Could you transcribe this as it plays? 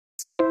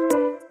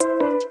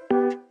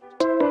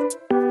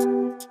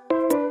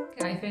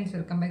Hi friends,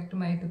 welcome back to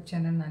my YouTube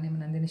channel. ನಾನು ನಿಮ್ಮ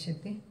Nandini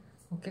Shetty.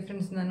 Okay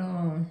friends, ನಾನು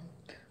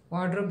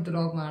wardrobe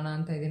vlog ಮಾಡೋಣ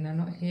ಅಂತ ಇದ್ದೀನಿ.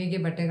 ನಾನು ಹೇಗೆ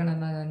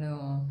ಬಟ್ಟೆಗಳನ್ನು ನಾನು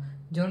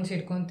ಜೋಡಿಸಿ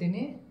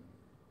ಇಟ್ಕೊತೀನಿ.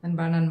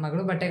 ನನ್ನ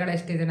ಮಗಳು ಬಟ್ಟೆಗಳು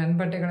ಎಷ್ಟಿದೆ, ನನ್ನ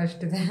ಬಟ್ಟೆಗಳು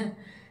ಎಷ್ಟಿದೆ,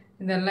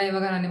 ಇದೆಲ್ಲ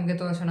ಇವಾಗ ನಾನು ನಿಮಗೆ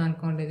ತೋರಿಸೋಣ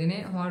ಅಂದ್ಕೊಂಡಿದ್ದೀನಿ.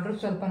 ವಾರ್ಡ್ರೋಬ್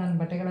ಸ್ವಲ್ಪ ನನ್ನ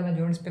ಬಟ್ಟೆಗಳೆಲ್ಲ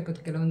ಜೋಡಿಸ್ಬೇಕು,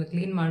 ಕೆಲವೊಂದು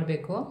ಕ್ಲೀನ್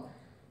ಮಾಡಬೇಕು.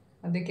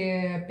 ಅದಕ್ಕೆ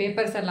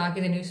ಪೇಪರ್ಸ್ ಎಲ್ಲ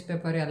ಹಾಕಿದೆ, ನ್ಯೂಸ್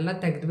ಪೇಪರ್ ಎಲ್ಲ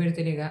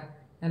ತೆಗೆದುಬಿಡ್ತೀನಿ. ಈಗ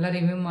ಎಲ್ಲ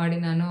ರಿವ್ಯೂ ಮಾಡಿ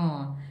ನಾನು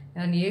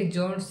ಹೇಗೆ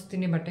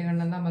ಜೋಡಿಸ್ತೀನಿ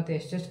ಬಟ್ಟೆಗಳನ್ನೆಲ್ಲ, ಮತ್ತು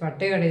ಎಷ್ಟೆಷ್ಟು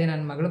ಬಟ್ಟೆಗಳಿದೆ,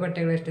 ನನ್ನ ಮಗಳ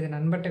ಬಟ್ಟೆಗಳು ಎಷ್ಟಿದೆ,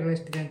 ನನ್ನ ಬಟ್ಟೆಗಳು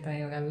ಎಷ್ಟಿದೆ ಅಂತ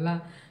ಇವಾಗೆಲ್ಲ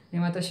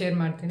ನಿಮ್ಮ ಹತ್ರ ಶೇರ್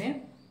ಮಾಡ್ತೀನಿ.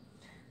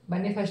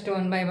 ಬನ್ನಿ, ಫಸ್ಟ್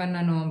 1 by 1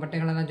 ನಾನು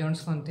ಬಟ್ಟೆಗಳೆಲ್ಲ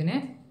ಜೋಡಿಸ್ಕೊತೀನಿ.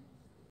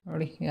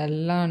 ನೋಡಿ,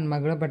 ಎಲ್ಲ ನನ್ನ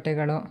ಮಗಳ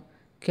ಬಟ್ಟೆಗಳು,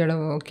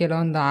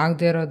 ಕೆಲವೊಂದು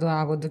ಆಗದೆ ಇರೋದು,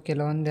 ಆಗೋದು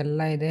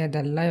ಕೆಲವೊಂದೆಲ್ಲ ಇದೆ.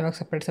 ಅದೆಲ್ಲ ಇವಾಗ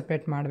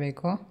ಸಪ್ರೇಟ್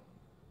ಮಾಡಬೇಕು.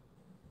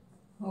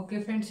 ಓಕೆ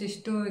ಫ್ರೆಂಡ್ಸ್,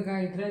 ಇಷ್ಟು ಈಗ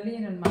ಇದರಲ್ಲಿ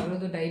ನನ್ನ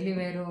ಮಗಳದು ಡೈಲಿ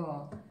ವೇರು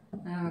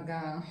ಇವಾಗ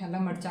ಎಲ್ಲ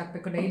ಮಡ್ಚಿ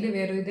ಹಾಕಬೇಕು. ಡೈಲಿ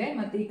ವೇರು ಇದೆ,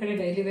 ಮತ್ತು ಈ ಕಡೆ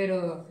ಡೈಲಿ ವೇರು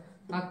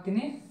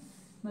ಹಾಕ್ತೀನಿ,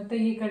 ಮತ್ತು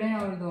ಈ ಕಡೆ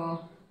ಅವಳದು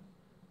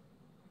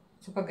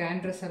ಸ್ವಲ್ಪ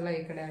ಗ್ರ್ಯಾಂಡ್ ಡ್ರೆಸ್ ಎಲ್ಲ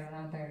ಈ ಕಡೆ ಇಡೋಣ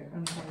ಅಂತ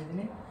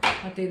ಅಂದ್ಕೊಂಡಿದ್ದೀನಿ.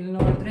 ಮತ್ತು ಇಲ್ಲಿ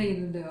ನೋಡಿದ್ರೆ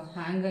ಇಲ್ಲದು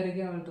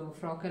ಹ್ಯಾಂಗರಿಗೆ ಅವಳದು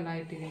ಫ್ರಾಕ್ ಎಲ್ಲ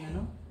ಇಟ್ಟಿದ್ದೀನಿ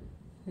ನಾನು.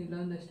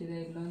 ಇಲ್ಲೊಂದಷ್ಟಿದೆ,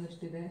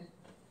 ಇಲ್ಲೊಂದಷ್ಟಿದೆ,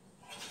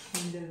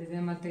 ಒಂದೆರಡಿದೆ,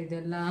 ಮತ್ತು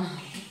ಇದೆಲ್ಲ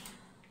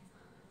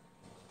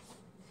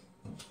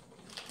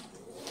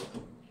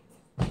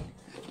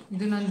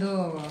ಇದು ನಂದು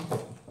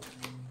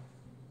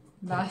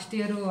ಲಾಸ್ಟ್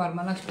ಇಯರು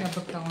ವರಮಹಾಲಕ್ಷ್ಮಿ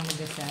ಹಬ್ಬಕ್ಕೆ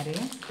ತೊಗೊಂಡಿದ್ದೆ ಸ್ಯಾರಿ.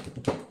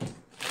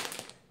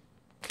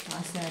 ಆ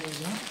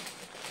ಸ್ಯಾರಿದು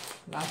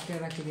ಲಾಸ್ಟ್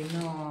ಇಯರ್ ಹಾಕಿದ್ದು,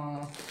 ಇನ್ನೂ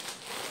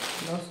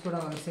ಬ್ಲೌಸ್ ಕೂಡ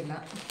ಹೊಲಿಸಿಲ್ಲ.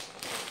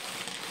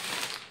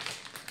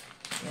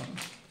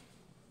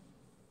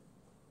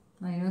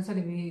 ನಾನು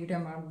ಇನ್ನೊಂದ್ಸರಿ ವಿಡಿಯೋ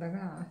ಮಾಡಿದಾಗ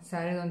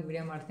ಸ್ಯಾರಿದೊಂದು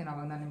ವಿಡಿಯೋ ಮಾಡ್ತೀನಿ,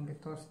 ಅವಾಗ ನಾನು ನಿಮಗೆ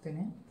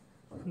ತೋರಿಸ್ತೀನಿ.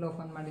 ಫುಲ್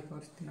ಓಪನ್ ಮಾಡಿ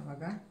ತೋರಿಸ್ತೀನಿ.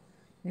 ಅವಾಗ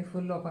ನೀವು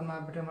ಫುಲ್ ಓಪನ್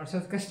ಮಾಡಿಬಿಟ್ರೆ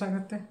ಮಡ್ಸೋದು ಕಷ್ಟ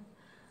ಆಗುತ್ತೆ.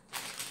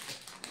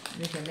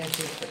 ಇದಕ್ಕೆಲ್ಲ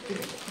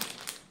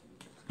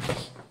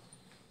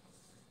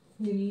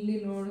ಇಲ್ಲಿ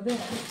ನೋಡಿದೆ,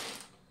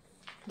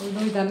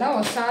 ಇದೆಲ್ಲ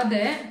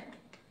ಹೊಸಾದೆ,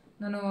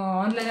 ನಾನು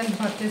ಆನ್ಲೈನಲ್ಲಿ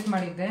ಪರ್ಚೇಸ್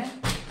ಮಾಡಿದ್ದೆ.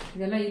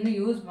 ಇದೆಲ್ಲ ಇನ್ನೂ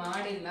ಯೂಸ್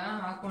ಮಾಡಿಲ್ಲ,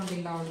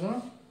 ಹಾಕ್ಕೊಂಡಿಲ್ಲ ಅವಳು.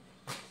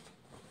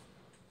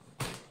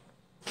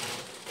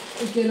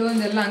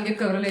 ಕೆಲವೊಂದೆಲ್ಲ ಹಂಗೆ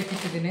ಕವರಲ್ಲಿ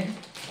ಎತ್ತಿಟ್ಟಿದ್ದೀನಿ.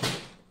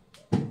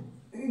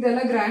 ಇದೆಲ್ಲ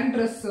ಗ್ರ್ಯಾಂಡ್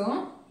ಡ್ರೆಸ್ಸು.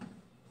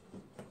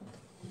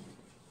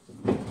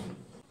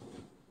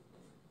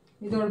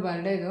 ಇದವಳು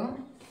ಬರ್ಡೇದು.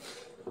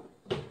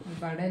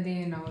 ಬರ್ಡೇದಿ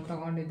ನಾವು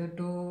ತೊಗೊಂಡಿದ್ದು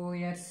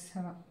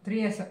 3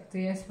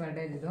 ಇಯರ್ಸ್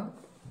ಬರ್ಡೇದಿದು.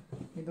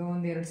 ಇದು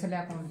ಒಂದು 2 ಸಲ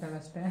ಹಾಕೊಂಡಿದ್ದಾಳೆ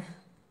ಅಷ್ಟೇ,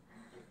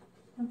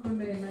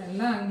 ಹಾಕೊಂಡೆ ಇಲ್ಲ.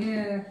 ಎಲ್ಲ ಹಂಗೆ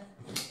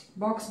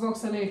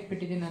ಬಾಕ್ಸಲ್ಲೇ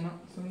ಇಟ್ಬಿಟ್ಟಿದ್ದೀನಿ ನಾನು.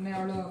 ಸುಮ್ಮನೆ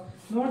ಅವಳು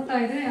ನೋಡ್ತಾ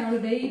ಇದ್ರೆ, ಅವಳು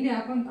ಡೈಲಿ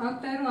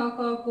ಹಾಕ್ತಾಯಿರು,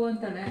 ಹಾಕು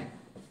ಅಂತಾಳೆ.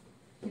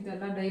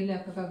 ಇದೆಲ್ಲ ಡೈಲಿ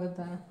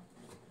ಹಾಕೋಕ್ಕಾಗುತ್ತಾ?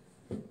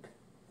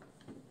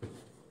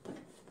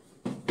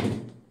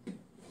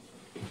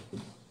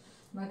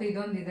 ಮತ್ತು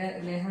ಇದೊಂದಿದೆ,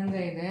 ಲೆಹಂಗ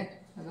ಇದೆ.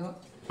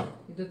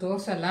 ಇದು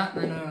ತೋರಿಸಲ್ಲ,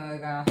 ನಾನು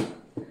ಈಗ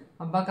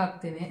ಹಬ್ಬಕ್ಕೆ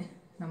ಹಾಕ್ತೀನಿ,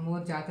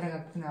 ನಮ್ಮೂರು ಜಾತ್ರೆಗೆ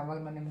ಹಾಕ್ತೀನಿ, ಅವಾಗ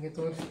ನಾನು ನಿಮಗೆ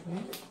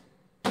ತೋರಿಸ್ತೀನಿ.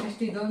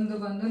 ನೆಕ್ಸ್ಟ್ ಇದೊಂದು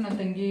ಬಂದು ನನ್ನ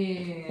ತಂಗಿ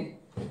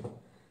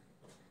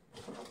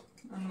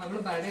ನನ್ನ ಮಗಳು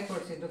ಬರ್ಡೇ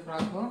ಕೊಡಿಸಿದ್ದು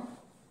ಫ್ರಾಕು.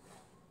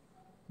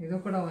 ಇದು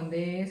ಕೂಡ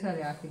ಒಂದೇ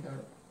ಸರಿ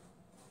ಹಾಕಿದ್ದವಳು,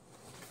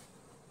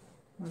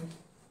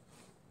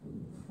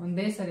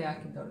 ಒಂದೇ ಸರಿ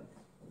ಹಾಕಿದ್ದವಳು.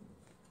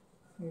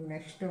 ಈಗ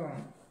ನೆಕ್ಸ್ಟು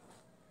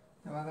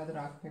ಯಾವಾಗಾದರೂ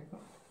ಹಾಕಬೇಕು.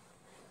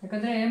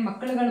 ಯಾಕಂದರೆ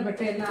ಮಕ್ಕಳುಗಳ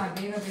ಬಟ್ಟೆ ಎಲ್ಲ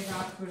ಬೇಗ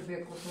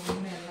ಹಾಕ್ಬಿಡ್ಬೇಕು.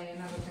 ಸುಮ್ಮನೆ ಎಲ್ಲ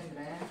ಏನಾಗುತ್ತೆ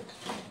ಅಂದರೆ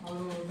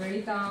ಅವರು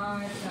ಬೆಳೀತಾ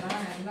ಇರ್ತಾರ,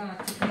 ಎಲ್ಲ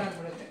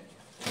ಚಿಕ್ಕದಾಗ್ಬಿಡುತ್ತೆ.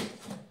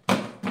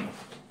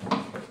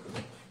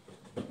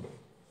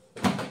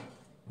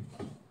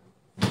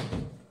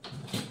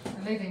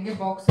 ಅಲ್ಲ, ಇದು ಹೆಂಗೆ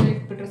ಬಾಕ್ಸಲ್ಲಿ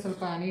ಇಟ್ಬಿಟ್ರೆ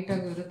ಸ್ವಲ್ಪ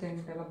ನೀಟಾಗಿ ಇರುತ್ತೆ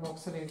ಅಂತೆಲ್ಲ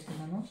ಬಾಕ್ಸಲ್ಲಿ ಇಡ್ತೀನಿ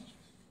ನಾನು.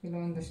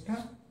 ಕೆಲವೊಂದಷ್ಟು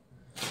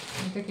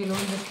ಮತ್ತು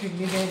ಕೆಲವೊಂದಷ್ಟು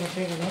ಇಲ್ಲಿದೆ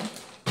ಬಟ್ಟೆಗಳು.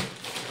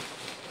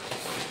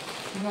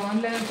 ಈಗ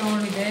ಆನ್ಲೈನಲ್ಲಿ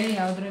ತೊಗೊಂಡಿದ್ದೆ,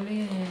 ಯಾವುದರಲ್ಲಿ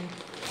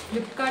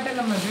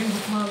ಫ್ಲಿಪ್ಕಾರ್ಟೆಲ್ಲ ಮದುವೆ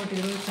ಬುಕ್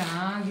ಮಾಡಿಬಿಟ್ಟಿದ್ರು.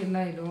 ಚೆನ್ನಾಗಿಲ್ಲ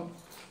ಇದು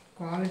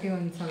ಕ್ವಾಲಿಟಿ,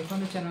 ಒಂದು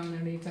ಸ್ವಲ್ಪನೂ ಚೆನ್ನಾಗಿ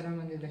ನೋಡಿ, ಈ ಥರ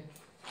ಬಂದಿದೆ.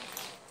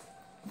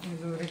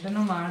 ಇದು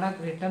ರಿಟರ್ನು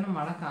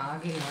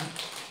ಮಾಡೋಕ್ಕಾಗಿಲ್ಲ.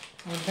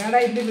 ಬೇಡ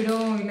ಇಲ್ಲಿ ಬಿಡು,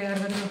 ಇಲ್ಲ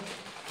ಯಾರಿಗಾದ್ರು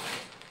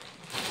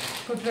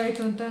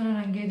ಕೊಟ್ಟರಾಯ್ತು ಅಂತ ನಾನು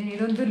ಹಂಗೆ ಇದ್ದೀನಿ.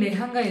 ಇದೊಂದು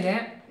ಲೆಹಂಗ ಇದೆ,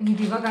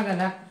 ಇದು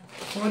ಇವಾಗಲ್ಲ,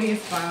 4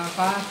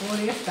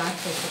 ಇಯರ್ಸ್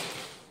ದಾಟ್ಬೇಕು,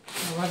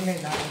 ಅವಾಗಲೇ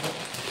ಇದಾಗೋದು.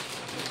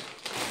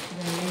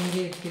 ಇದೆಲ್ಲ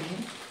ಹಿಂಗೆ ಇರ್ತೀನಿ.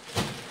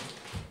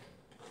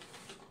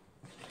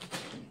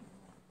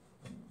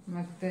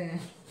 ಮತ್ತು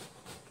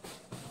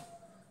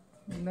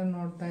ಎಲ್ಲ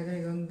ನೋಡ್ತಾ ಇದ್ದರೆ,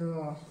 ಇದೊಂದು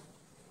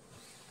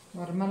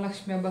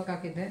ವರಮಹಾಲಕ್ಷ್ಮಿ ಹಬ್ಬಕ್ಕೆ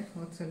ಹಾಕಿದ್ದೆ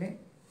ಹೋದ್ಸಲಿ.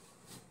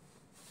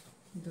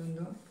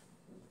 ಇದೊಂದು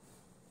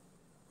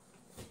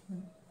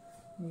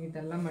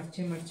ಇದೆಲ್ಲ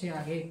ಮಡ್ಚಿ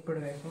ಹಾಗೆ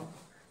ಇಟ್ಬಿಡ್ಬೇಕು.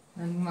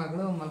 ನನ್ನ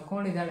ಮಗಳು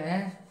ಮಲ್ಕೊಂಡಿದ್ದಾಳೆ,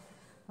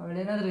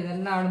 ಅವಳೇನಾದರೂ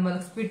ಇದೆಲ್ಲ ಅವಳು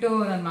ಮಲಗಿಸ್ಬಿಟ್ಟು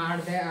ನಾನು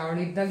ಮಾಡಿದೆ.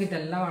 ಅವಳಿದ್ದಾಗ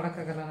ಇದೆಲ್ಲ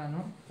ಮಾಡೋಕ್ಕಾಗಲ್ಲ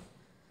ನಾನು.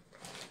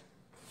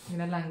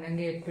 ಇದೆಲ್ಲ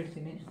ಹಂಗಂಗೆ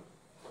ಇಟ್ಬಿಡ್ತೀನಿ.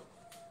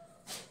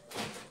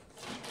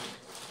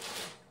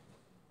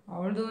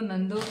 ಅವಳದು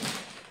ನಂದು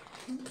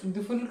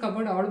ಇದು ಫುಲ್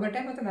ಕಬೋರ್ಡ್, ಅವಳ ಬಟ್ಟೆ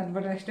ಮತ್ತು ನನ್ನ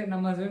ಬಟ್ಟೆ ಅಷ್ಟೇ.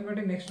 ನಮ್ಮ ಹಸ್ಬೆಂಡ್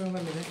ಬಟ್ಟೆ ನೆಕ್ಸ್ಟ್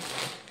ರೂಮಲ್ಲಿದೆ.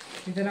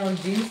 ಇದೆಲ್ಲ ಅವಳ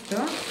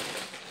ಜೀನ್ಸ್ದು.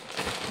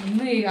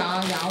 ಇನ್ನೂ ಈಗ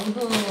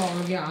ಯಾವುದೂ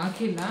ಅವಳಿಗೆ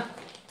ಹಾಕಿಲ್ಲ,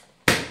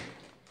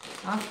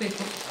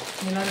 ಹಾಕಬೇಕು.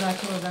 ಏನಾದರೂ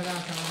ಹಾಕಿ ಹೋದಾಗ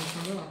ಹಾಕೋಣ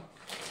ಅಂದ್ಕೊಂಡು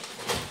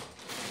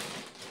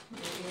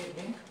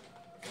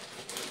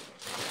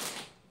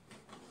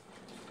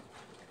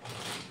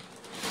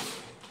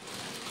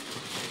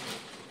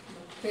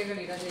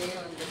ಬಟ್ಟೆಗಳಿರೋದೇ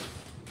ಒಂದು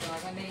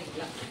ಜಾಗನೇ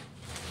ಇಲ್ಲ.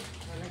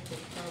 ಎಲ್ಲ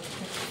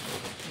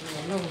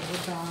ಎಲ್ಲ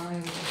ಉಬ್ಬುತ್ತಾ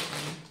ಇರುತ್ತೆ.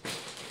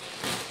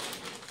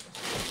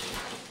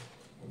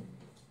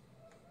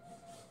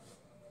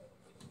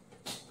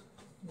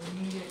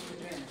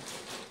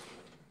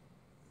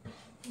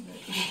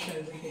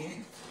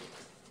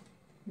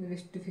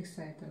 ಇದಿಷ್ಟು ಫಿಕ್ಸ್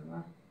ಆಯ್ತಲ್ವಾ.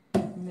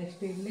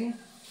 ನೆಕ್ಸ್ಟ್ ಇಲ್ಲಿ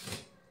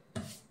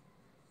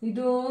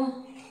ಇದು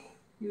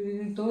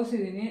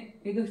ತೋರಿಸಿದ್ದೀನಿ.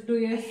 ಇದು 2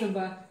 years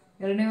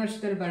 2ನೇ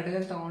ವರ್ಷದಲ್ಲಿ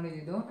ಬರ್ಡೇದಲ್ಲಿ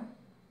ತೊಗೊಂಡಿದ್ದು.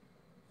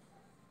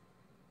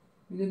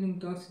 ಇದು ನಿಮ್ಗೆ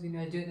ತೋರಿಸಿದ್ದೀನಿ,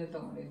 ಅಜಯದಲ್ಲಿ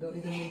ತೊಗೊಂಡಿದ್ದು.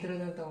 ಇದು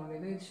ಮಿಂತ್ರದಲ್ಲಿ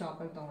ತೊಗೊಂಡಿದ್ದು. ಇದು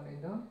ಶಾಪಲ್ಲಿ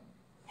ತೊಗೊಂಡಿದ್ದು.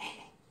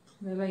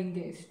 ಇದೆಲ್ಲ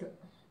ಹಿಂಗೆ ಇಷ್ಟು.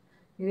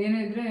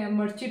 ಇದೇನಿದ್ರೆ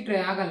ಮಡ್ಚಿಟ್ರೆ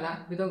ಆಗಲ್ಲ,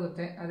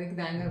 ಬಿದೋಗುತ್ತೆ. ಅದಕ್ಕೆ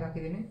ಹ್ಯಾಂಗರ್ಗೆ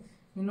ಹಾಕಿದ್ದೀನಿ.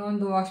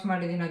 ಇನ್ನೊಂದು ವಾಶ್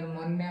ಮಾಡಿದ್ದೀನಿ, ಅದು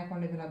ಮೊನ್ನೆ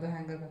ಹಾಕೊಂಡಿದ್ದೀನಿ, ಅದು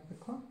ಹ್ಯಾಂಗರ್ಗೆ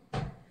ಹಾಕಬೇಕು.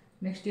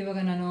 ನೆಕ್ಸ್ಟ್ ಇವಾಗ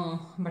ನಾನು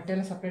ಬಟ್ಟೆ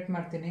ಎಲ್ಲ ಸಪ್ರೇಟ್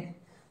ಮಾಡ್ತೀನಿ.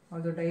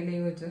 ಅದು ಡೈಲಿ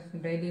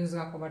ಯೂಸ್ಗೆ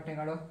ಹಾಕೋ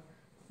ಬಟ್ಟೆಗಳು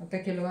ಮತ್ತು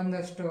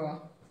ಕೆಲವೊಂದಷ್ಟು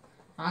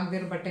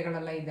ಆಗದಿರೋ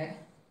ಬಟ್ಟೆಗಳೆಲ್ಲ ಇದೆ,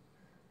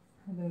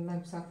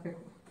 ಅದೆಲ್ಲ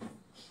ಸಾಕಬೇಕು.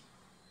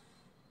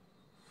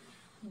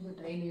 ಇದು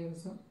ಡೈಲಿ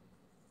ಯೂಸು.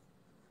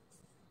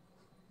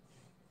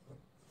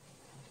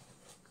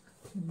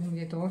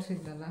 ನಿಮಗೆ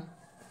ತೋರಿಸಿದ್ದಲ್ಲ,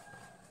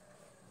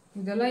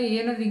 ಇದೆಲ್ಲ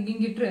ಏನಾದ್ರು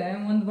ಹಿಂಗಿಟ್ರೆ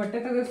ಒಂದು ಬಟ್ಟೆ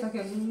ತೆಗೆದ್ರೆ ಸಾಕು,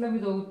 ಎಲ್ಲ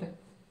ಬಿದ್ದೋಗುತ್ತೆ.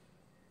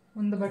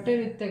 ಒಂದು ಬಟ್ಟೆ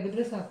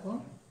ತೆಗೆದ್ರೆ ಸಾಕು,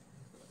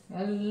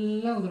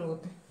 ಎಲ್ಲ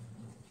ಉದುರೋಗುತ್ತೆ.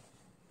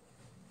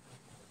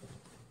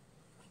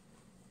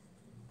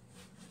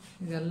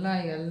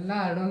 ಇದೆಲ್ಲ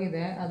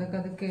ಹರಡೋಗಿದೆ.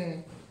 ಅದಕ್ಕೆ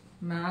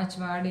ಮ್ಯಾಚ್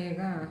ಮಾಡಿ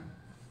ಈಗ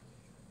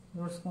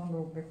ಜೋಡಿಸ್ಕೊಂಡು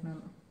ಹೋಗ್ಬೇಕು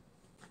ನಾನು.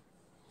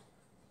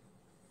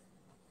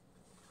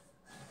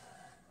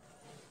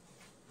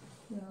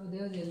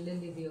 ಯಾವುದ್ಯಾವ್ದು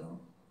ಎಲ್ಲೆಲ್ಲಿದೆಯೋ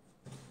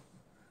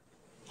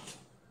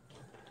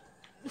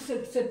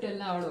ಸೆಟ್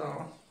ಎಲ್ಲ ಅವಳು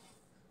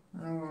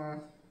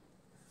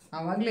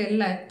ಆವಾಗಲೇ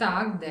ಎಲ್ಲ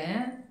ಆಗದೆ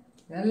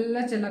ಎಲ್ಲ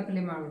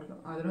ಚೆಲ್ಲಾಪಿಲ್ಲಿ ಮಾಡಿಬಿಟ್ಲು.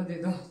 ಅದ್ರದ್ದು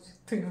ಇದು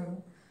ಸುತ್ತಿರೋದು.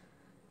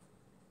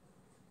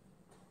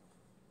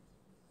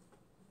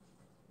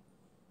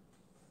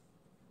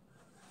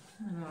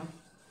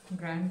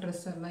 ಗ್ರ್ಯಾಂಡ್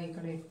ಡ್ರೆಸ್ ಎಲ್ಲ ಈ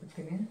ಕಡೆ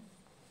ಇಟ್ಬಿಡ್ತೀನಿ.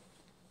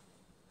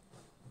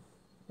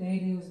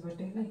 ಡೈಲಿ ಯೂಸ್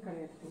ಬಟ್ಟೆ ಎಲ್ಲ ಈ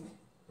ಕಡೆ ಇಡ್ತೀನಿ.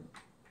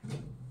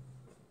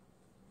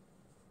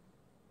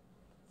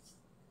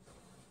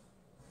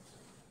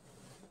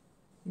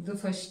 ಇದು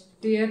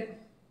ಫಸ್ಟ್ ಇಯರ್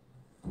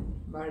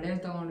ಬರ್ಡೇ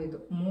ತೊಗೊಂಡಿದ್ದು.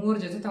 3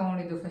 ಜೊತೆ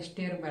ತೊಗೊಂಡಿದ್ದು ಫಸ್ಟ್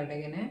ಇಯರ್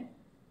ಬರ್ಡೇಗೆ.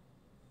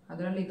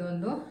 ಅದರಲ್ಲಿ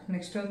ಇದೊಂದು,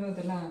 ನೆಕ್ಸ್ಟ್ ಒಂದು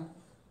ಅದೆಲ್ಲ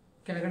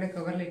ಕೆಳಗಡೆ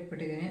ಕವರ್ಲಿ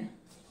ಇಟ್ಬಿಟ್ಟಿದ್ದೀನಿ.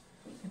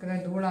 ಯಾಕಂದರೆ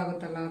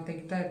ಧೂಳಾಗುತ್ತಲ್ಲ,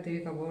 ತೆಗಿತಾ ಇರ್ತೀವಿ,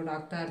 ಕಬೋರ್ಡ್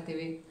ಹಾಕ್ತಾ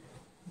ಇರ್ತೀವಿ,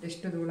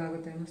 ಅದೆಷ್ಟು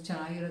ಧೂಳಾಗುತ್ತೆ ಅನ್ನೋದು.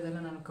 ಚೆನ್ನಾಗಿರೋದೆಲ್ಲ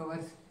ನಾನು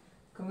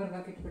ಕವರ್ಗೆ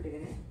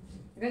ಹಾಕಿಟ್ಬಿಟ್ಟಿದ್ದೀನಿ.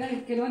 ಯಾಕಂದರೆ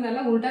ಕೆಲವೊಂದೆಲ್ಲ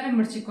ಉಲ್ಟಾನೇ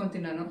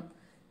ಮಡ್ಚಿಕ್ಕೊತೀನಿ ನಾನು.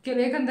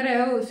 ಯಾಕಂದರೆ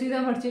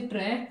ಸೀದಾ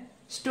ಮಡ್ಚಿಟ್ರೆ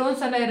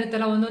ಸ್ಟೋನ್ಸ್ ಎಲ್ಲ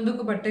ಇರುತ್ತಲ್ಲ,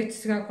 ಒಂದೊಂದಕ್ಕೂ ಬಟ್ಟೆ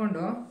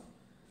ಹಾಕ್ಕೊಂಡು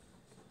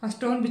ಆ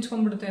ಸ್ಟೋನ್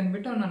ಬಿಚ್ಕೊಂಡ್ಬಿಡುತ್ತೆ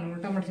ಅಂದ್ಬಿಟ್ಟು ನಾನು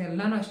ಉಲ್ಟಾ ಮಾಡಿಸ್ತೀನಿ.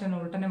 ಎಲ್ಲನೂ ಅಷ್ಟೇ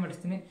ಉಲ್ಟಾನೇ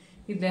ಮಾಡಿಸ್ತೀನಿ.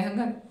 ಇದು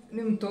ಲೆಹಂಗ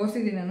ನಿಮ್ಗೆ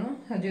ತೋರಿಸಿದ್ದೀನಿ ನಾನು,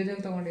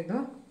 ಅಜಯದಲ್ಲಿ ತೊಗೊಂಡಿದ್ದು.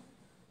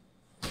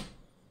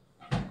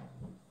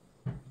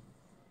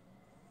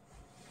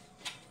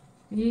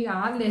 ಈ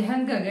ಆ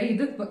ಲೆಹಂಗಾಗೆ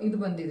ಇದು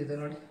ಬಂದಿದ್ದು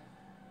ನೋಡಿ,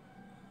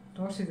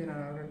 ತೋರಿಸಿದ್ದೀನಿ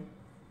ನಾನು ಆಲ್ರೆಡಿ.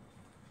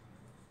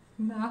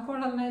 ಇದು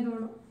ಹಾಕೊಳ್ಳಲ್ಲ,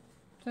 ಇದೋಳು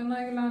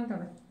ಚೆನ್ನಾಗಿಲ್ಲ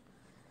ಅಂತಾಳೆ.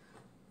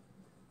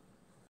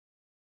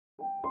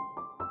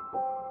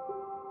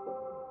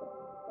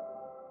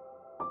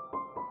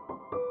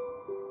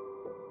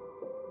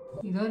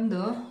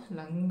 ಇದೊಂದು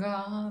ಲಂಗ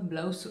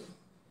ಬ್ಲೌಸು.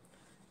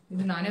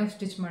 ಇದು ನಾನೇ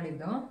ಸ್ಟಿಚ್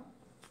ಮಾಡಿದ್ದು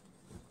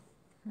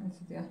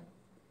ಅನಿಸುತ್ತೀಯಾ.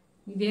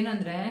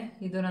 ಇದೇನಂದರೆ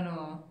ಇದು ನಾನು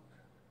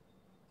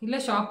ಇಲ್ಲೇ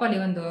ಶಾಪಲ್ಲಿ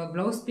ಒಂದು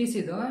ಬ್ಲೌಸ್ ಪೀಸ್,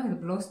 ಇದು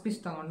ಬ್ಲೌಸ್ ಪೀಸ್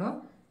ತೊಗೊಂಡು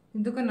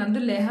ಇದಕ್ಕೆ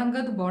ನಂದು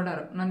ಲೆಹಂಗದ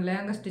ಬಾರ್ಡರು, ನಾನು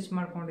ಲೆಹಂಗ ಸ್ಟಿಚ್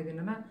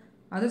ಮಾಡ್ಕೊಂಡಿದ್ದೀನಲ್ಲ,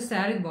 ಅದು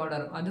ಸ್ಯಾರಿದ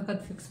ಬಾರ್ಡರು, ಅದಕ್ಕೆ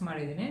ಅದು ಫಿಕ್ಸ್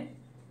ಮಾಡಿದ್ದೀನಿ.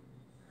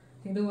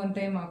 ಇದು ಒಂದು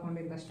ಟೈಮ್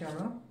ಹಾಕ್ಕೊಂಡಿದ್ದಷ್ಟೇ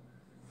ಅವಳು.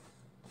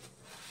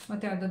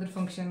 ಮತ್ತು ಯಾವುದಾದ್ರೂ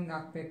ಫಂಕ್ಷನ್ಗೆ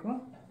ಹಾಕಬೇಕು.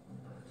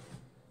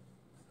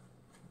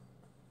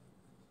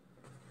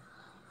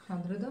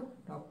 ಅದ್ರದ್ದು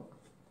ಟಾಪು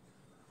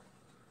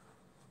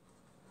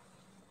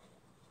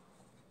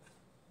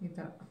ಈ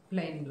ಥರ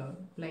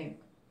ಪ್ಲೈನ್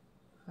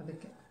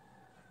ಅದಕ್ಕೆ.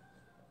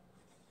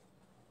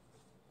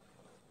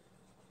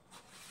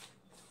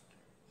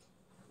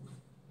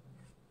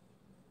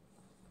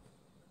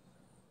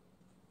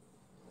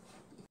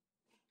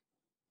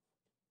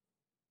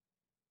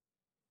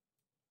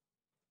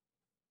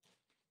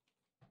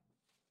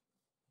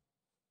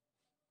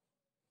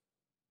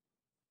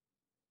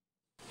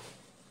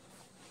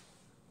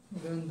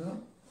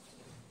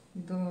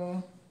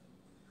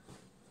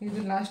 ಇದು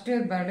ಲಾಸ್ಟ್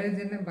ಇಯರ್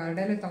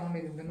ಬರ್ಡೇಲೇ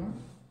ತೊಗೊಂಡಿದ್ದು.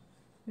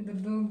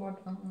 ಇದ್ರದ್ದು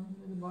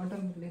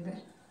ಬಾಟಮ್ ಇಲ್ಲಿದೆ.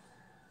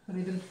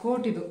 ಇದ್ರದ್ದು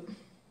ಕೋಟ್ ಇದು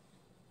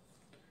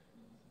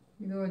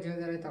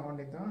ಅಜಿಯೋದಲ್ಲೇ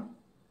ತೊಗೊಂಡಿದ್ದು.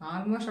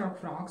 ಆಲ್ಮೋಸ್ಟ್ ಅವ್ರ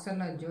ಫ್ರಾಕ್ಸ್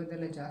ಎಲ್ಲ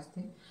ಅಜಿಯೋದಲ್ಲೇ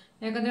ಜಾಸ್ತಿ,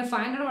 ಯಾಕಂದರೆ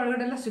 500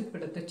 ಒಳಗಡೆ ಎಲ್ಲ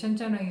ಸಿಕ್ಬಿಡುತ್ತೆ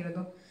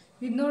ಚೆನ್ನಾಗಿರೋದು.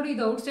 ಇದು ನೋಡಿ,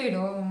 ಇದು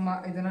ಔಟ್ಸೈಡು.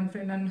 ಇದು ನನ್ನ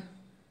ಫ್ರೆಂಡ್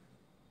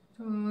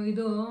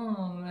ಇದು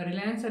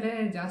ರಿಲಯನ್ಸಲ್ಲೇ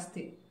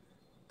ಜಾಸ್ತಿ,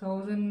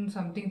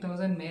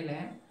 1000 ಮೇಲೆ.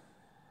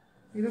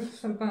 ಇದು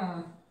ಸ್ವಲ್ಪ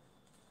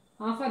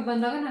ಆಫರ್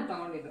ಬಂದಾಗ ನಾನು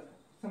ತೊಗೊಂಡಿದ್ದು.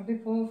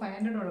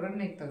 500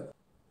 ಒಳಗಡೆ ಇತ್ತದು.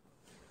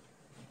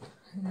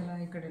 ಇದೆಲ್ಲ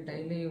ಈ ಕಡೆ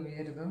ಡೈಲಿ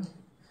ವೇರ್ದು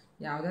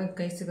ಯಾವುದಾದ್ರು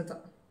ಕೈ ಸಿಗುತ್ತೋ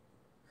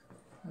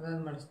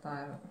ಅದನ್ನು ಮಾಡಿಸ್ತಾ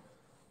ಇರೋದು.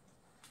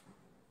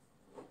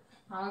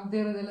 ಆಗದೆ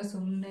ಇರೋದೆಲ್ಲ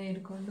ಸುಮ್ಮನೆ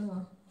ಇಟ್ಕೊಂಡು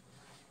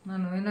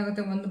ನಾನು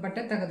ಏನಾಗುತ್ತೆ, ಒಂದು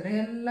ಬಟ್ಟೆ ತೆಗೆದ್ರೆ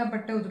ಎಲ್ಲ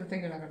ಬಟ್ಟೆ ಉದುರುತ್ತೆ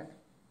ಕೆಳಗಡೆ.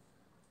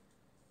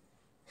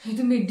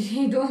 ಇದು ಮಿಡ್ಡಿ.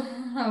 ಇದು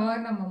ಅವಾಗ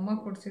ನಮ್ಮಮ್ಮ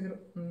ಕೊಡಿಸಿದ್ರು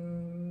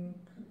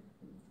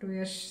 2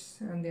 ಇಯರ್ಸ್,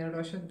 ಒಂದು 2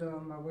 ವರ್ಷದ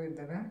ಮಗು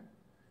ಇದ್ದಾಗ.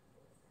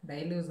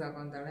 Daily use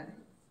ಹಾಕೊತಾಳೆ.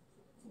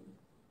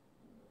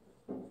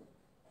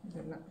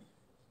 ಇದೆಲ್ಲ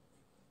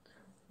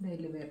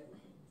ಡೈಲಿ ವೇರ್.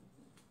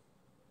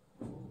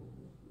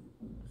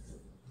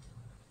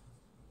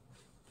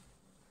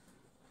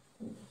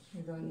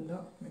 ಇದೊಂದು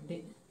ಮಿಡ್ಡಿ,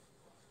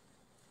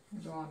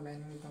 ಇದು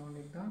ಆನ್ಲೈನಲ್ಲಿ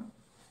ತೊಗೊಂಡಿದ್ದು.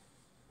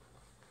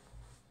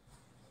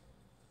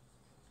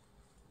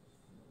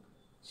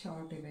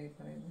 ಶಾರ್ಟ್ ಇದೆ, ಈ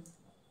ಥರ ಇದೆ,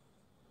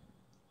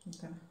 ಈ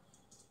ಥರ.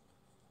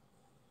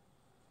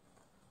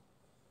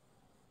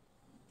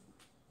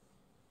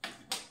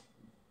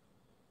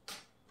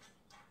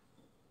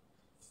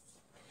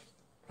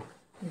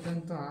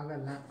 ಇದಂತೂ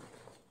ಆಗಲ್ಲ,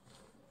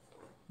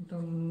 ಇದು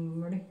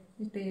ನೋಡಿ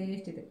ಇಷ್ಟೇ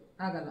ಎಷ್ಟಿದೆ,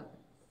 ಆಗಲ್ಲ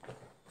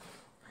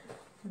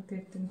ಮತ್ತೆ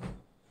ಇರ್ತೀನಿ.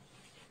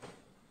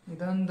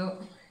 ಇದೊಂದು,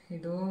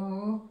 ಇದು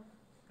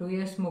 2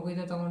 ಇಯರ್ಸ್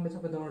ಮಗುವಿದೆ ತೊಗೊಂಡು,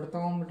 ಸ್ವಲ್ಪ ದೊಡ್ಡ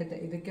ತೊಗೊಂಡ್ಬಿಟ್ಟಿದ್ದೆ.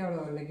 ಇದಕ್ಕೆ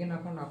ಅವಳು ಲೆಗ್ಗಿನ್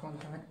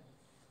ಹಾಕೊಂತಾಳೆ.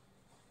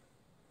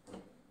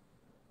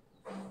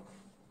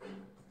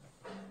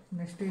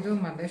 ನೆಕ್ಸ್ಟ್ ಇದು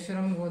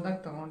ಮಲ್ಲೇಶ್ವರಂಗೆ ಹೋದಾಗ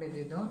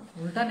ತೊಗೊಂಡಿದ್ದು.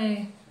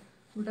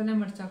 ಉಲ್ಟಾನೇ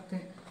ಮಡ್ಚಾಕ್ತೆ.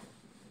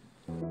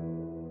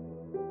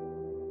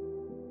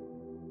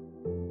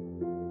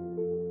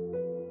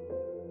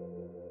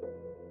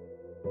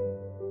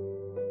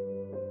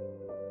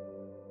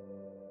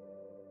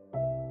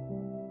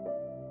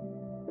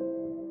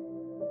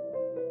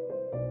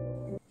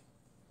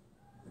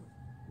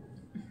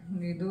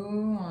 ಇದು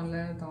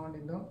ಆನ್ಲೈನಲ್ಲಿ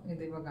ತೊಗೊಂಡಿದ್ದು.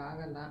 ಇದು ಇವಾಗ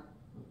ಆಗಲ್ಲ,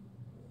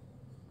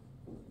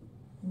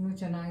 ಇನ್ನೂ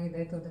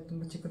ಚೆನ್ನಾಗಿದೆ. ಅದು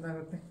ತುಂಬ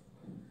ಚಿಕ್ಕದಾಗುತ್ತೆ.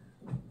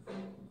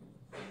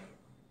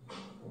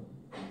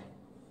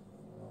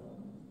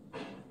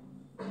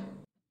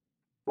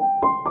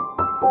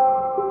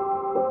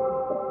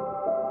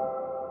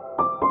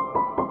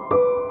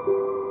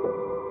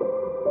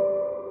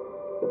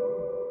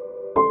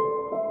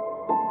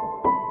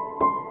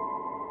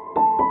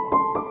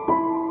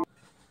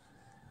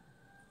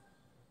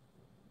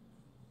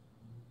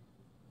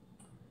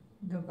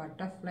 ಇದು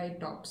ಬಟರ್ಫ್ಲೈ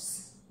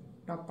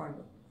ಟಾಪ್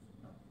ಆಡು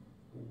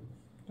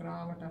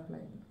ಬಟರ್ಫ್ಲೈ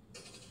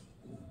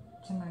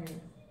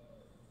ಚೆನ್ನಾಗಿದೆ.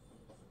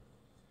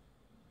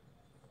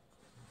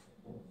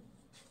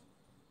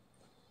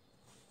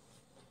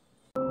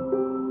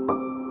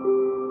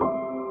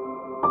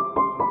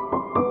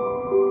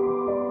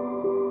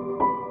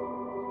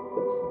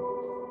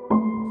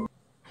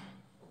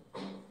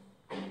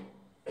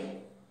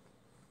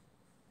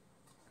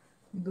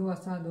 ಇದು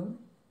ಹೊಸದು,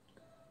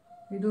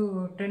 ಇದು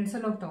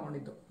ಟ್ರೆಂಡ್ಸಲ್ಲಿ ಹೋಗಿ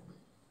ತೊಗೊಂಡಿದ್ದು.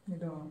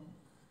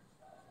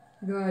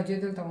 ಇದು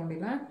ಅಜಿಯೋದಲ್ಲಿ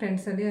ತೊಗೊಂಡಿಲ್ಲ,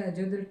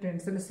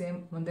 ಟ್ರೆಂಡ್ಸಲ್ಲಿ ಸೇಮ್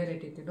ಒಂದೇ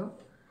ರೇಟ್ ಇತ್ತಿದ್ದು.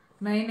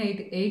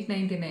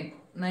 899,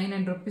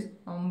 900 ರೂಪೀಸ್,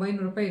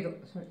 900 ರೂಪಾಯಿ ಇದು.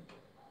 ಸಾರಿ,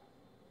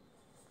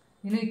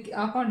 ಇನ್ನು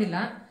ಹಾಕೊಂಡಿಲ್ಲ,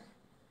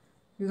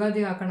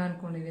 ಯುಗಾದಿಗೆ ಹಾಕೋಣ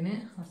ಅಂದ್ಕೊಂಡಿದ್ದೀನಿ.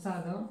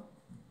 ಹೊಸದು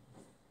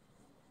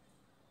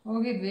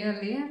ಹೋಗಿದ್ವಿ,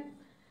 ಅಲ್ಲಿ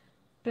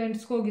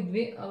ಟ್ರೆಂಡ್ಸ್ಗೆ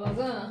ಹೋಗಿದ್ವಿ,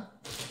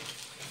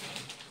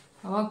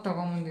 ಅವಾಗ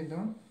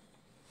ತೊಗೊಂಬಂದಿದ್ದು.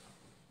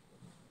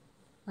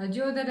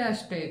 ಅಜಿಯೋದಲ್ಲಿ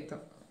ಅಷ್ಟೇ ಇತ್ತು,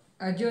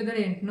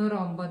 ಅಜಿಯೋದಲ್ಲಿ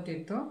 809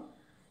 ಇತ್ತು,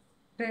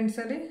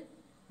 ಟ್ರೆಂಡ್ಸಲ್ಲಿ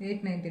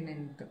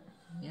 899 ಇತ್ತು.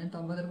 ಏನು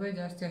 90 ರೂಪಾಯಿ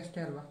ಜಾಸ್ತಿ ಅಷ್ಟೇ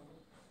ಅಲ್ವಾ,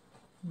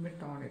 ಬಿಟ್ಟು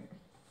ತೊಗೊಂಡಿದ್ದು.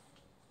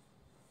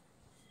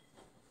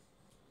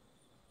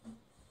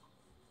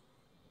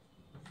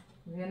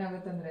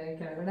 ಏನಾಗುತ್ತಂದರೆ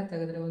ಕೆಳಗಡೆ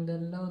ತೆಗೆದ್ರೆ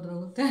ಒಂದೆಲ್ಲ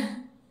ಉದ್ರೋಗುತ್ತೆ.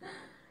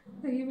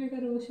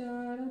 ತೆಗಿಬೇಕಾದ್ರೆ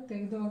ಹುಷಾರು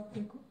ತೆಗೆದು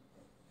ಹಾಕ್ಬೇಕು.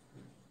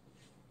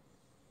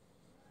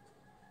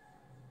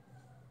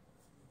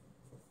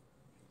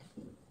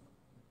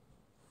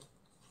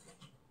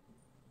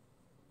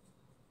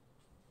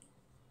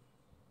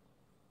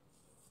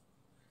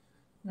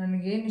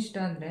 ನನಗೇನು ಇಷ್ಟ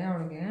ಅಂದರೆ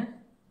ಅವಳಿಗೆ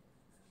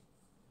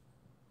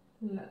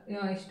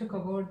ಇಷ್ಟು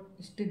ಕಬೋರ್ಡ್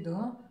ಇಷ್ಟಿದ್ದು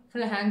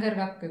ಫುಲ್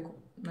ಹ್ಯಾಂಗರ್ಗೆ ಹಾಕಬೇಕು.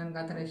 ನನಗೆ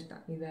ಆ ಥರ ಇಷ್ಟ.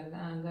 ಇದೆಲ್ಲ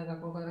ಹ್ಯಾಂಗರ್ಗೆ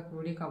ಹಾಕೋಕೆ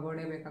ಬಿಡಿ,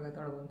 ಕಬೋರ್ಡೇ ಬೇಕಾಗುತ್ತೆ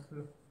ಅವಳಿಗೊಂದು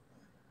ಫುಲ್ಲು.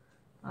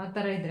 ಆ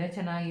ಥರ ಇದ್ದರೆ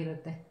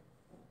ಚೆನ್ನಾಗಿರುತ್ತೆ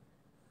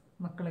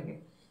ಮಕ್ಕಳಿಗೆ,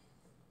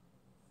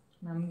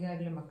 ನಮಗೆ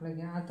ಆಗಲಿ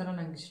ಮಕ್ಕಳಿಗೆ. ಆ ಥರ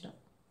ನಂಗೆ ಇಷ್ಟ.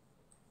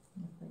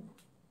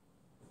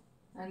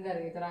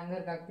 ಹ್ಯಾಂಗರ್ಗೆ ಈ ಥರ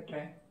ಹ್ಯಾಂಗರ್ಗೆ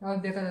ಹಾಕ್ಬಿಟ್ರೆ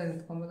ಯಾವ್ದು ಬೇಕಾದ್ರೆ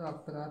ಎತ್ಕೊಬೋದು,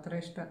 ಹಾಕ್ಬೋದು. ಆ ಥರ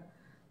ಇಷ್ಟ,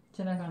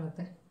 ಚೆನ್ನಾಗಿ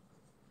ಕಾಣುತ್ತೆ.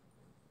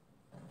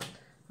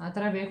 ಆ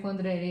ಥರ ಬೇಕು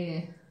ಅಂದರೆ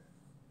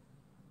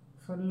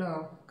ಫುಲ್ಲು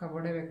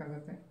ಕಬೋರ್ಡೇ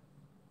ಬೇಕಾಗುತ್ತೆ.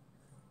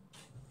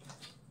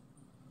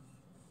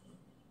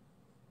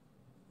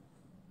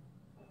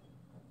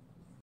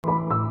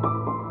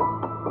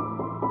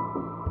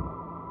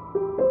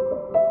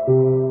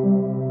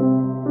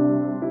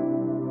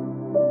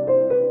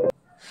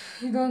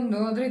 ಇದೊಂದು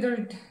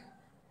ಇದ್ರಲ್ಲಿ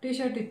ಟೀ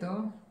ಶರ್ಟ್ ಇತ್ತು.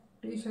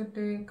 ಟೀ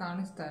ಶರ್ಟ್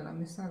ಕಾಣಿಸ್ತಾ ಇಲ್ಲ,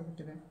 ಮಿಸ್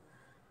ಆಗಿಬಿಟ್ಟಿದೆ.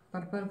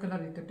 ಪರ್ಪಲ್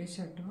ಕಲರ್ ಇತ್ತು ಟೀ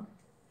ಶರ್ಟು.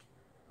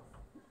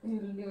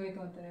 ಎಲ್ಲಿ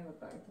ಹೋಯ್ತು ಅಂತಲೇ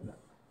ಗೊತ್ತಾಗ್ತಿಲ್ಲ.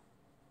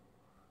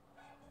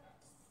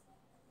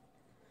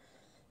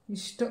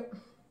 ಇಷ್ಟು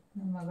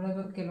ನನ್ನ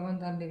ಮಗಳದು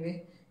ಕೆಲವೊಂದು ಅಲ್ಲಿವೆ,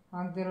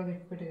 ಆಗದಿರೋದು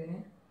ಇಟ್ಬಿಟ್ಟಿದ್ದೀನಿ.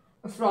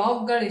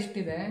 ಫ್ರಾಕ್ಗಳು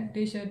ಇಷ್ಟಿದೆ,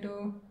 ಟೀ ಶರ್ಟು,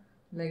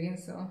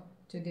 ಲೆಗಿನ್ಸು,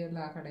 ಚುಡಿ ಎಲ್ಲ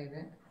ಆ ಕಡೆ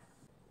ಇದೆ.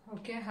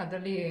 ಓಕೆ,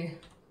 ಅದರಲ್ಲಿ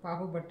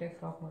ಪಾಪು ಬಟ್ಟೆ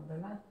ಫ್ರಾಕ್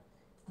ಮಾಡಿದ್ರಲ್ಲ,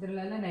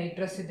 ಇದರಲ್ಲೆಲ್ಲ ನೈಟ್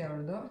ಡ್ರೆಸ್ ಇದೆ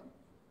ಅವಳದು.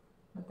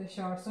 ಮತ್ತು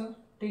ಶಾರ್ಟ್ಸು,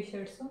 ಟೀ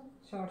ಶರ್ಟ್ಸು,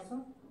 ಶಾರ್ಟ್ಸು,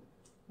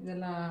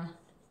 ಇದೆಲ್ಲ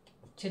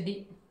ಚಡ್ಡಿ.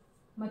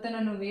 ಮತ್ತು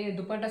ನಾನು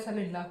ದುಪ್ಪಟ್ಟ ಸಲ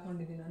ಇಲ್ಲಿ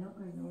ಹಾಕ್ಕೊಂಡಿದ್ದೀನಿ. ನಾನು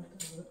ನೋಡ್ತಾ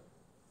ಇರೋದು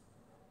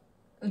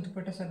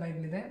ದುಪ್ಪಟ್ಟ ಸಲ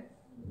ಇಲ್ಲಿದೆ.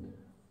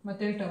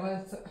 ಮತ್ತು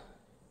ಟವಲ್ಸ್,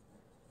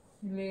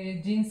 ಇಲ್ಲಿ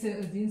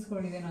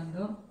ಜೀನ್ಸ್ಗಳಿದೆ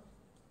ನಂದು,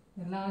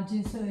 ಎಲ್ಲ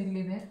ಜೀನ್ಸ್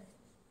ಇಲ್ಲಿದೆ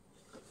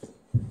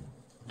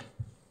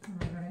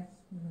ಹೊರಗಡೆ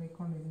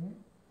ಇಟ್ಕೊಂಡಿದ್ದೀನಿ.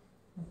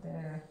 ಮತ್ತು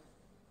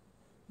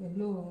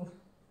ಎಲ್ಲೂ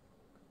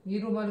ಈ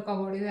ರೂಮಲ್ಲಿ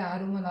ಕಬೋರ್ಡ್ ಇದೆ,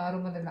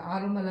 ಆ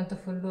ರೂಮಲ್ಲಂತೂ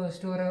ಫುಲ್ಲು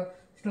ಸ್ಟೋರ್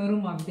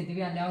ರೂಮ್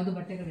ಆಗಿಬಿಟ್ಟಿದ್ದೀವಿ. ಅಲ್ಲಿ ಯಾವುದು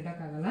ಬಟ್ಟೆಗಳು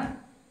ಇಡೋಕ್ಕಾಗಲ್ಲ,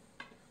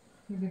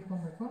 ಇಲ್ಲಿ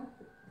ಇಟ್ಕೊಬೇಕು.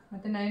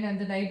 ಮತ್ತು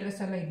ನಂದು ನೈಟ್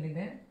ಡ್ರೆಸ್ ಎಲ್ಲ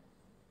ಇಲ್ಲಿದೆ,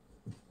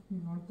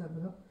 ನೋಡ್ತಾ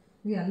ಇರ್ಬೋದು.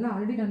 ಇದೆಲ್ಲ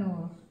ಆಲ್ರೆಡಿ ನಾನು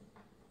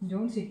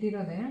ಜೋನ್ಸ್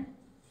ಇಟ್ಟಿರೋದೆ,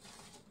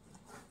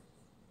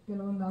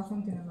 ಕೆಲವೊಂದು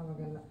ಹಾಕೊತೀನಲ್ಲ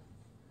ಅವಾಗೆಲ್ಲ.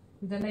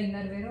 ಇದೆಲ್ಲ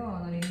ಇನ್ನರ್ ವೇರು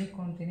ನಾನು ಇಲ್ಲಿ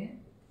ಇಟ್ಕೊತೀನಿ.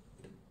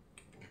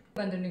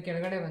 ಬಂದರೆ ನೀವು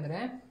ಕೆಳಗಡೆ ಬಂದರೆ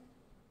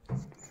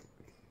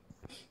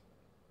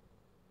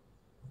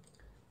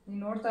ನೀವು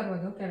ನೋಡ್ತಾ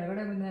ಇರ್ಬೋದು,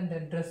 ಕೆಳಗಡೆ ಬಂದರೆ ಅಂದರೆ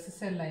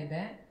ಡ್ರೆಸ್ಸಸ್ ಎಲ್ಲ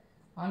ಇದೆ.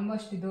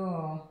 ಆಲ್ಮೋಸ್ಟ್ ಇದು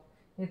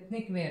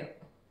ಎತ್ನಿಕ್ ವೇರು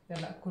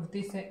ಎಲ್ಲ,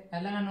 ಕುರ್ತೀಸೆ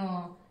ಎಲ್ಲ ನಾನು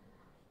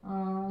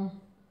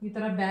ಈ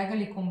ಥರ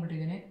ಬ್ಯಾಗಲ್ಲಿ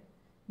ಇಟ್ಕೊಂಡ್ಬಿಟ್ಟಿದ್ದೀನಿ.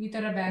 ಈ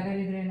ಥರ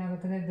ಬ್ಯಾಗಲ್ಲಿದ್ದರೆ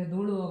ಏನಾಗುತ್ತದೆ, ಇದು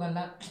ಧೂಳು ಹೋಗಲ್ಲ,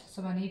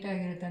 ಸ್ವಲ್ಪ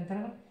ನೀಟಾಗಿರುತ್ತೆ ಅಂತ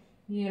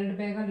ಈ 2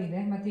 ಬ್ಯಾಗಲ್ಲಿದೆ.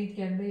 ಮತ್ತು ಈ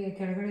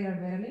ಕೆಳಗಡೆ 2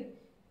 ಬ್ಯಾಗಲ್ಲಿ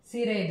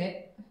ಸೀರೆ ಇದೆ,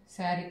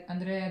 ಸ್ಯಾರಿ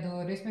ಅಂದರೆ ಅದು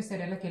ರೇಷ್ಮೆ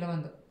ಸೀರೆ ಎಲ್ಲ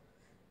ಕೆಲವೊಂದು,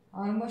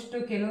 ಆಲ್ಮೋಸ್ಟ್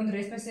ಕೆಲವೊಂದು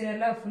ರೇಷ್ಮೆ ಸೀರೆ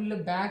ಎಲ್ಲ ಫುಲ್ಲು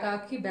ಬ್ಯಾಗ್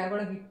ಹಾಕಿ ಬ್ಯಾಗ್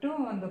ಒಳಗೆ ಇಟ್ಟು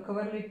ಒಂದು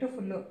ಕವರ್ಲಿಟ್ಟು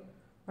ಫುಲ್ಲು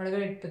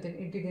ಒಳಗಡೆ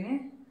ಇಟ್ಟಿದ್ದೀನಿ.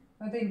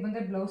 ಮತ್ತು ಇಲ್ಲಿ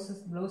ಬಂದರೆ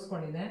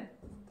ಬ್ಲೌಸ್ಗಳಿದೆ.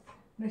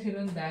 ನೆಕ್ಸ್ಟ್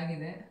ಇಲ್ಲೊಂದು ಬ್ಯಾಗ್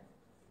ಇದೆ,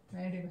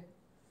 ವ್ಯಾನಿಟಿ ಬ್ಯಾಗ್.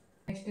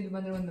 ನೆಕ್ಸ್ಟ್ ಇಲ್ಲಿ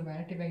ಬಂದರೆ ಒಂದು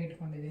ವ್ಯಾನಿಟಿ ಬ್ಯಾಗ್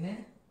ಇಟ್ಕೊಂಡಿದ್ದೀನಿ.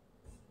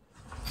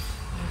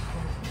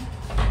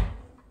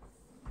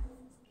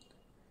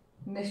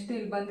 ನೆಕ್ಸ್ಟ್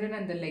ಇಲ್ಲಿ ಬಂದರೆ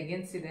ನಂದು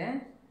ಲೆಗ್ಗಿನ್ಸ್ ಇದೆ,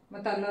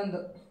 ಮತ್ತು ಅಲ್ಲೊಂದು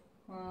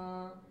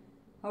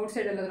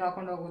ಔಟ್ಸೈಡ್ ಎಲ್ಲಾದರೂ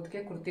ಹಾಕೊಂಡು ಹೋಗೋದಕ್ಕೆ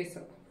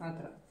ಕುರ್ತೀಸು ಆ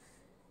ಥರ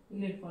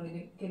ಇಲ್ಲಿ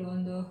ಇಟ್ಕೊಂಡಿದ್ದೀನಿ.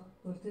 ಕೆಲವೊಂದು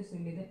ಕುರ್ತೀಸ್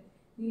ಇಲ್ಲಿದೆ.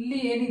 ಇಲ್ಲಿ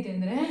ಏನಿದೆ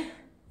ಅಂದರೆ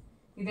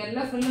ಇದೆಲ್ಲ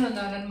ಫುಲ್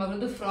ನನ್ನ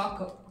ಮಗಳದ್ದು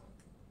ಫ್ರಾಕ್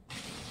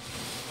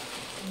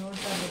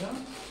ನೋಡ್ತಾ ಇರೋದು.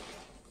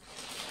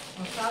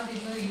 ಹೊಸದು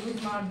ಇದು ಯೂಸ್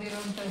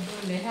ಮಾಡದಿರೋವಂಥದ್ದು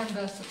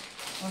ಲೆಹಂಗಾಸ್,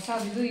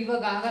 ಹೊಸದು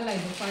ಇವಾಗ ಆಗಲ್ಲ,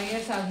 ಇದು 5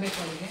 years ಆಗಬೇಕು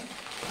ಅವರಿಗೆ.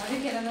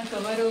 ಅದಕ್ಕೆ ನಾನು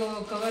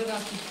ಕವರ್ಗೆ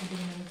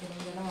ಹಾಕಿಟ್ಬಿಟ್ಟಿದ್ದೀನಿ. ನಾನು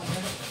ಕೆಲವೊಂದೆಲ್ಲ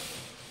ಹೊರಗಡೆ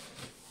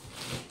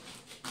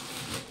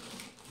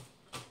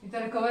ಈ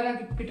ಥರ ಕವರ್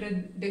ಹಾಕಿಟ್ಬಿಟ್ರೆ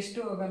ಡೆಸ್ಟು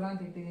ಹೋಗಲ್ಲ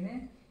ಅಂತ ಇಟ್ಟಿದ್ದೀನಿ.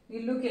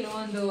 ಇಲ್ಲೂ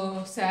ಕೆಲವೊಂದು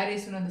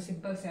ಸ್ಯಾರೀಸು, ನಂದು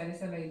ಸಿಂಪಲ್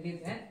ಸ್ಯಾರೀಸ್ ಎಲ್ಲ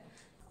ಇದ್ದಿದೆ.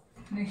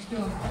 ನೆಕ್ಸ್ಟು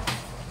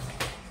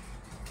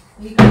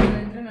ಈ ಕಡೆ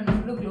ಅಂದರೆ ನಾನು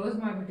ಫುಲ್ಲು ಕ್ಲೋಸ್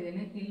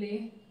ಮಾಡಿಬಿಟ್ಟಿದ್ದೀನಿ. ಇಲ್ಲಿ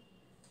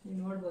ನೀವು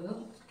ನೋಡ್ಬೋದು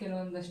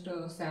ಕೆಲವೊಂದಷ್ಟು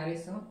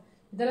ಸ್ಯಾರೀಸು,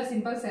 ಇದೆಲ್ಲ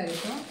ಸಿಂಪಲ್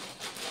ಸ್ಯಾರೀಸು.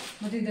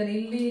 ಮತ್ತು ಇದರಲ್ಲಿ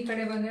ಇಲ್ಲಿ ಈ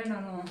ಕಡೆ ಬಂದರೆ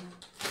ನಾನು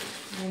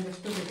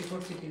ಒಂದಷ್ಟು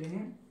ಪೆಟಿಕೋಟ್ಸ್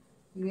ಇಟ್ಟಿದ್ದೀನಿ.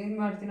 ಇದೇನು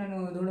ಮಾಡ್ತೀನಿ, ನಾನು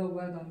ಧೂಳು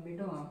ಹೋಗ್ಬಾರ್ದು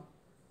ಅಂದ್ಬಿಟ್ಟು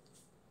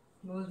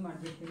ಕ್ಲೋಸ್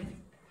ಮಾಡಿಬಿಡ್ತೀನಿ.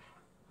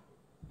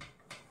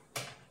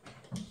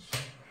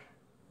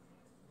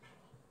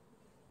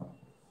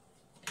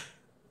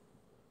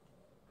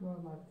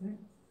 ಮಾಡ್ತೀನಿ.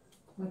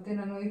 ಮತ್ತು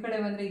ನಾನು ಈ ಕಡೆ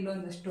ಬಂದರೆ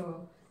ಇಲ್ಲೊಂದಷ್ಟು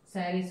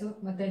ಸ್ಯಾರೀಸು,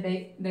 ಮತ್ತು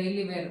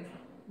ಡೈಲಿ ವೇರ್,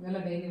 ಇದೆಲ್ಲ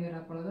ಡೈಲಿ ವೇರ್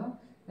ಹಾಕೊಳ್ಳೋದು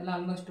ಎಲ್ಲ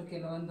ಆಲ್ಮೋಸ್ಟು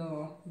ಕೆಲವೊಂದು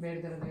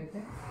ಬೇಡದಿರೋದೈತೆ.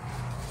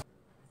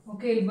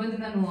 ಓಕೆ, ಇಲ್ಲಿ ಬಂದು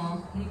ನಾನು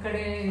ಈ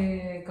ಕಡೆ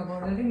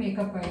ಕಬೋರ್ಡಲ್ಲಿ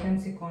ಮೇಕಪ್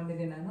ಐಟಮ್ಸ್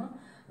ಇಟ್ಕೊಂಡಿದ್ದೀನಿ. ನಾನು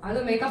ಅದು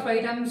ಮೇಕಪ್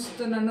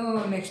ಐಟಮ್ಸ್ದು ನಾನು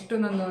ನೆಕ್ಸ್ಟು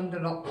ನಾನು ಒಂದು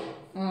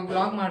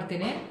ಬ್ಲಾಗ್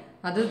ಮಾಡ್ತೀನಿ,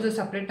 ಅದ್ರದ್ದು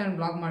ಸಪ್ರೇಟ್ ನಾನು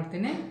ಬ್ಲಾಗ್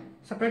ಮಾಡ್ತೀನಿ.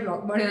 ಸಪ್ರೇಟ್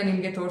ಬ್ಲಾಗ್ ಮಾಡಿ ನಾನು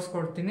ನಿಮಗೆ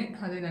ತೋರಿಸ್ಕೊಡ್ತೀನಿ.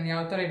 ಅದೇ ನಾನು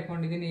ಯಾವ ಥರ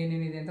ಇಟ್ಕೊಂಡಿದ್ದೀನಿ,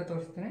 ಏನೇನಿದೆ ಅಂತ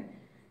ತೋರಿಸ್ತೀನಿ.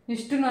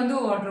 ಇಷ್ಟು ನಂದು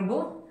ವಾರ್ಡ್ರೋಬು.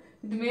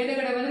 ಇದು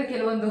ಮೇಲೆಗಡೆ ಬಂದರೆ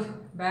ಕೆಲವೊಂದು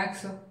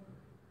ಬ್ಯಾಗ್ಸು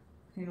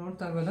ನೀವು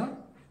ನೋಡ್ತಾ ಇರ್ಬೋದು.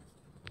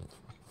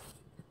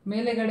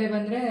 ಮೇಲೆಗಡೆ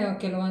ಬಂದರೆ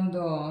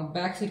ಕೆಲವೊಂದು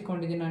ಬ್ಯಾಗ್ಸ್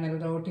ಇಟ್ಕೊಂಡಿದ್ದೀನಿ. ನಾನು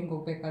ಎಲ್ಲಾದರೂ ಔಟಿಂಗ್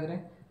ಹೋಗ್ಬೇಕಾದ್ರೆ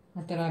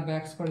ಆ ಥರ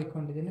ಬ್ಯಾಗ್ಸ್ಗಳು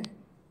ಇಟ್ಕೊಂಡಿದ್ದೀನಿ.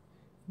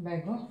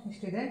 ಬ್ಯಾಗು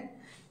ಇಷ್ಟಿದೆ.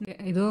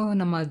 ಇದು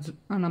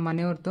ನಮ್ಮ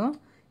ಮನೆಯವ್ರದ್ದು.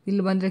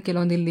 ಇಲ್ಲಿ ಬಂದರೆ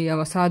ಕೆಲವೊಂದು ಇಲ್ಲಿ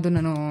ಹೊಸದು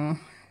ನಾನು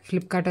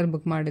ಫ್ಲಿಪ್ಕಾರ್ಟಲ್ಲಿ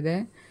ಬುಕ್ ಮಾಡಿದೆ.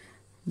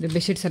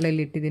 ಬೆಡ್ಶೀಟ್ಸ್ ಎಲ್ಲ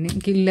ಇಲ್ಲಿ ಇಟ್ಟಿದ್ದೀನಿ.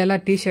 ಇಲ್ಲೆಲ್ಲ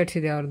ಟೀ ಶರ್ಟ್ಸ್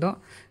ಇದೆ ಅವ್ರದ್ದು.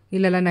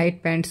 ಇಲ್ಲೆಲ್ಲ ನೈಟ್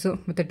ಪ್ಯಾಂಟ್ಸು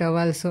ಮತ್ತು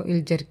ಟವಲ್ಸು,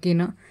 ಇಲ್ಲಿ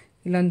ಜರ್ಕಿನು,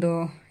 ಇಲ್ಲೊಂದು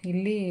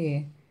ಇಲ್ಲಿ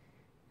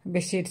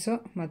ಬೆಡ್ಶೀಟ್ಸು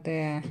ಮತ್ತು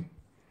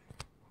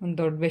ಒಂದು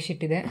ದೊಡ್ಡ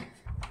ಬೆಡ್ಶೀಟ್ ಇದೆ.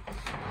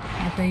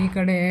 ಮತ್ತು ಈ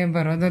ಕಡೆ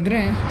ಬರೋದಾದರೆ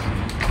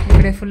ಈ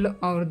ಕಡೆ ಫುಲ್ಲು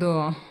ಅವ್ರದ್ದು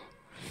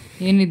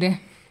ಏನಿದೆ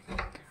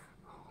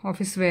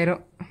ಆಫೀಸ್ ವೇರು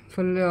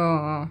ಫುಲ್ಲು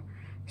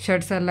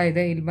ಶರ್ಟ್ಸ್ ಎಲ್ಲ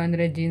ಇದೆ. ಇಲ್ಲಿ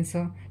ಬಂದರೆ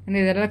ಜೀನ್ಸು. ನಾನು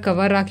ಇದೆಲ್ಲ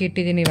ಕವರ್ ಹಾಕಿ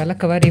ಇಟ್ಟಿದ್ದೀನಿ. ಇವೆಲ್ಲ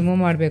ಕವರ್ ರಿಮೂವ್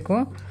ಮಾಡಬೇಕು,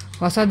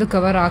 ಹೊಸದು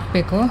ಕವರ್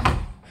ಹಾಕಬೇಕು.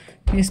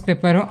 News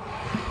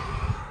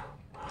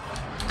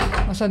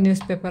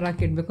paper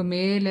ಹಾಕಿಡಬೇಕು.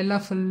 ಮೇಲೆಲ್ಲ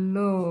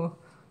ಫುಲ್ಲು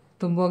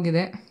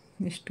ತುಂಬೋಗಿದೆ.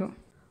 ಇಷ್ಟು.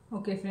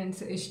 ಓಕೆ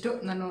ಫ್ರೆಂಡ್ಸ್, ಇಷ್ಟು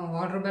ನಾನು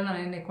ವಾರ್ಡ್ರೋಬೆಲ್ಲ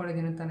ನಾನು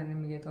ಇಟ್ಕೊಂಡಿದ್ದೀನಿ ಅಂತ ನಾನು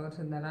ನಿಮಗೆ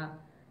ತೋರಿಸಿದ್ನಲ್ಲ,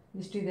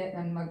 ಇಷ್ಟಿದೆ.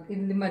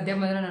 ಇಲ್ಲಿ ಮಧ್ಯ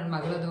ನನ್ನ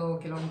ಮಗಳದು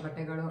ಕೆಲವೊಂದು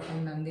ಬಟ್ಟೆಗಳು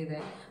ಅಲ್ಲಿ ನಂದಿದೆ.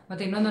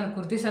 ಮತ್ತು ಇನ್ನೊಂದು ನಾನು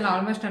ಕುರ್ತೀಸ್ ಎಲ್ಲ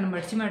ಆಲ್ಮೋಸ್ಟ್ ನಾನು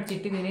ಮಡ್ಚಿ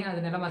ಇಟ್ಟಿದ್ದೀನಿ.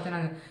 ಅದನ್ನೆಲ್ಲ ಮತ್ತೆ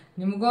ನಾನು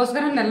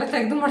ನಿಮಗೋಸ್ಕರ ನಾನೆಲ್ಲ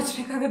ತೆಗೆದು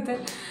ಮಡಿಸ್ಬೇಕಾಗುತ್ತೆ,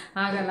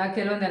 ಆಗಲ್ಲ.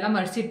 ಕೆಲವೊಂದೆಲ್ಲ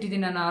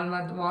ಮಡಿಸಿಟ್ಟಿದ್ದೀನಿ ನಾನು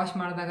ವಾಶ್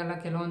ಮಾಡಿದಾಗೆಲ್ಲ.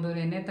 ಕೆಲವೊಂದು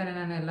ನೆನ್ನೆ ತಾನೇ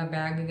ನಾನೆಲ್ಲ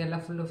ಬ್ಯಾಗಿಗೆಲ್ಲ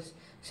ಫುಲ್ಲು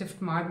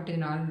ಶಿಫ್ಟ್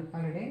ಮಾಡಿಬಿಟ್ಟಿದ್ದೀನಿ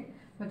ಆಲ್ರೆಡಿ.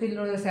 ಮತ್ತು ಇಲ್ಲಿ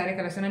ನೋಡಿದ್ರೆ ಸ್ಯಾರಿ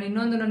ಕಲೆಕ್ಷನ್ ನಾನು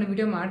ಇನ್ನೊಂದು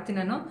ವೀಡಿಯೋ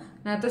ಮಾಡ್ತೀನಿ.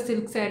 ನನ್ನ ಹತ್ರ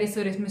ಸಿಲ್ಕ್ ಸ್ಯಾರೀಸು,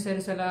 ರೇಷ್ಮೆ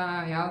ಸ್ಯಾರೀಸ್ ಎಲ್ಲ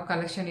ಯಾವ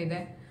ಕಲೆಕ್ಷನ್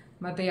ಇದೆ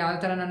ಮತ್ತು ಯಾವ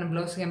ಥರ ನಾನು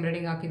ಬ್ಲೌಸ್ಗೆ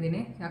ಎಂಬ್ರಾಯ್ಡಿಂಗ್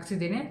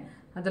ಹಾಕ್ಸಿದ್ದೀನಿ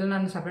ಅದೆಲ್ಲ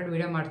ನಾನು ಸಪ್ರೇಟ್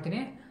ವೀಡಿಯೋ ಮಾಡ್ತೀನಿ.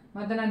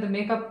 ಮತ್ತು ನಂದು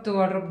ಮೇಕಪ್ದು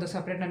ವಾರ್ಡ್ರೋಬ್ದು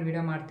ಸಪ್ರೇಟ್ ನಾನು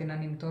ವೀಡಿಯೋ ಮಾಡ್ತೀನಿ,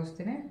 ನಾನು ನಿಮ್ಗೆ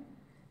ತೋರಿಸ್ತೀನಿ.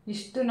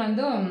 ಇಷ್ಟು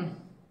ನಂದು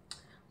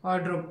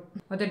ವಾರ್ಡ್ರೋಬ್.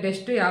 ಮತ್ತು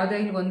ಡೆಸ್ಟು ಯಾವುದೇ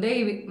ಇಲ್ಲಿ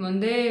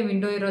ಒಂದೇ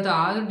ವಿಂಡೋ ಇರೋದು,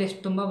 ಆದರೂ ಡೆಸ್ಟ್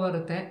ತುಂಬ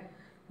ಬರುತ್ತೆ.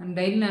 ನಾನು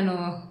ಡೈಲಿ ನಾನು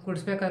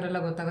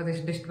ಕುಡಿಸ್ಬೇಕಾದ್ರೆಲ್ಲ ಗೊತ್ತಾಗೋದು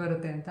ಎಷ್ಟು ಡೆಸ್ಟ್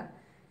ಬರುತ್ತೆ ಅಂತ.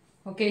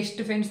 ಓಕೆ,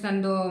 ಇಷ್ಟು ಫ್ರೆಂಡ್ಸ್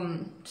ನಂದು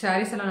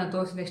ಸ್ಯಾರೀಸ್ ಎಲ್ಲ ನಾನು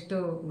ತೋರಿಸಿದ ಎಷ್ಟು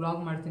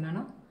ವ್ಲಾಗ್ ಮಾಡ್ತೀನಿ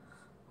ನಾನು.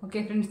 ಓಕೆ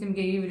ಫ್ರೆಂಡ್ಸ್,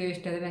 ನಿಮಗೆ ಈ ವಿಡಿಯೋ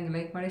ಇಷ್ಟ ಆದರೆ ನನಗೆ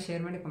ಲೈಕ್ ಮಾಡಿ,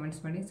 ಶೇರ್ ಮಾಡಿ,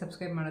 ಕಮೆಂಟ್ಸ್ ಮಾಡಿ,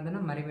 ಸಬ್ಸ್ಕ್ರೈಬ್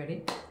ಮಾಡೋದನ್ನು ಮರಿಬೇಡಿ.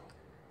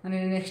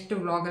 ನಾನು ನೆಕ್ಸ್ಟ್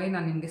ವ್ಲಾಗಲ್ಲಿ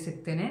ನಾನು ನಿಮಗೆ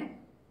ಸಿಗ್ತೇನೆ.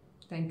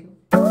 Thank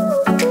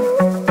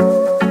you.